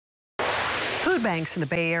Food banks in the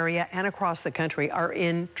Bay Area and across the country are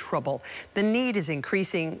in trouble. The need is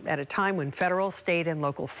increasing at a time when federal, state, and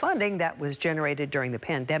local funding that was generated during the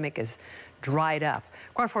pandemic is dried up.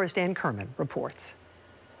 KRON 4's Dan Kerman reports.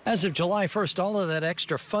 As of July 1st, all of that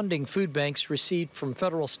extra funding food banks received from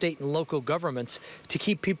federal, state, and local governments to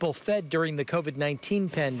keep people fed during the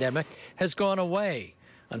COVID-19 pandemic has gone away.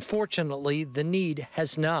 Unfortunately, the need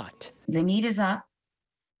has not. The need is up.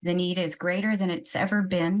 The need is greater than it's ever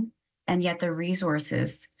been, and yet the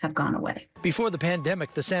resources have gone away. Before the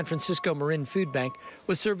pandemic, the San Francisco Marin Food Bank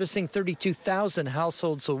was servicing 32,000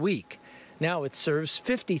 households a week. Now it serves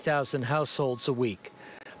 50,000 households a week.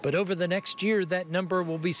 But over the next year, that number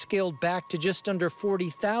will be scaled back to just under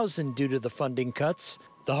 40,000 due to the funding cuts.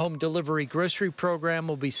 The home delivery grocery program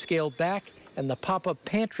will be scaled back, and the pop-up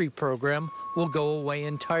pantry program will go away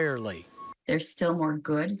entirely. There's still more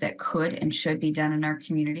good that could and should be done in our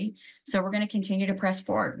community. So we're going to continue to press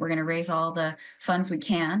forward. We're going to raise all the funds we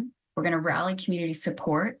can. We're going to rally community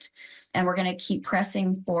support, and we're going to keep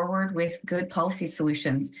pressing forward with good policy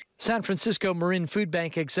solutions. San Francisco Marin Food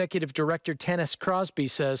Bank Executive Director Tanis Crosby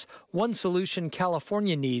says one solution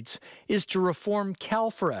California needs is to reform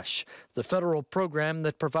CalFresh, the federal program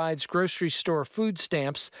that provides grocery store food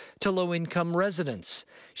stamps to low-income residents.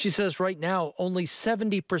 She says right now only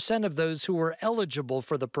 70% of those who are eligible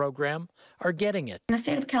for the program are getting it. In the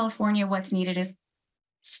state of California, what's needed is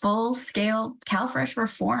full-scale CalFresh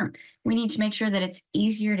reform. We need to make sure that it's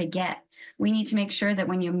easier to get. We need to make sure that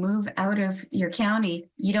when you move out of your county,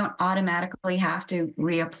 you don't automatically have to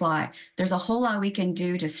reapply. There's a whole lot we can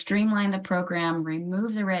do to streamline the program,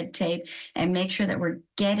 remove the red tape, and make sure that we're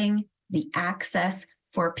getting the access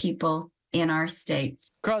for people in our state.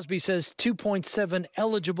 Crosby says 2.7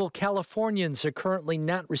 eligible Californians are currently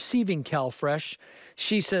not receiving CalFresh.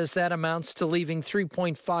 She says that amounts to leaving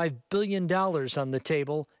 $3.5 billion on the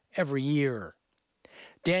table every year.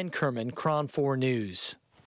 Dan Kerman, KRON 4 News.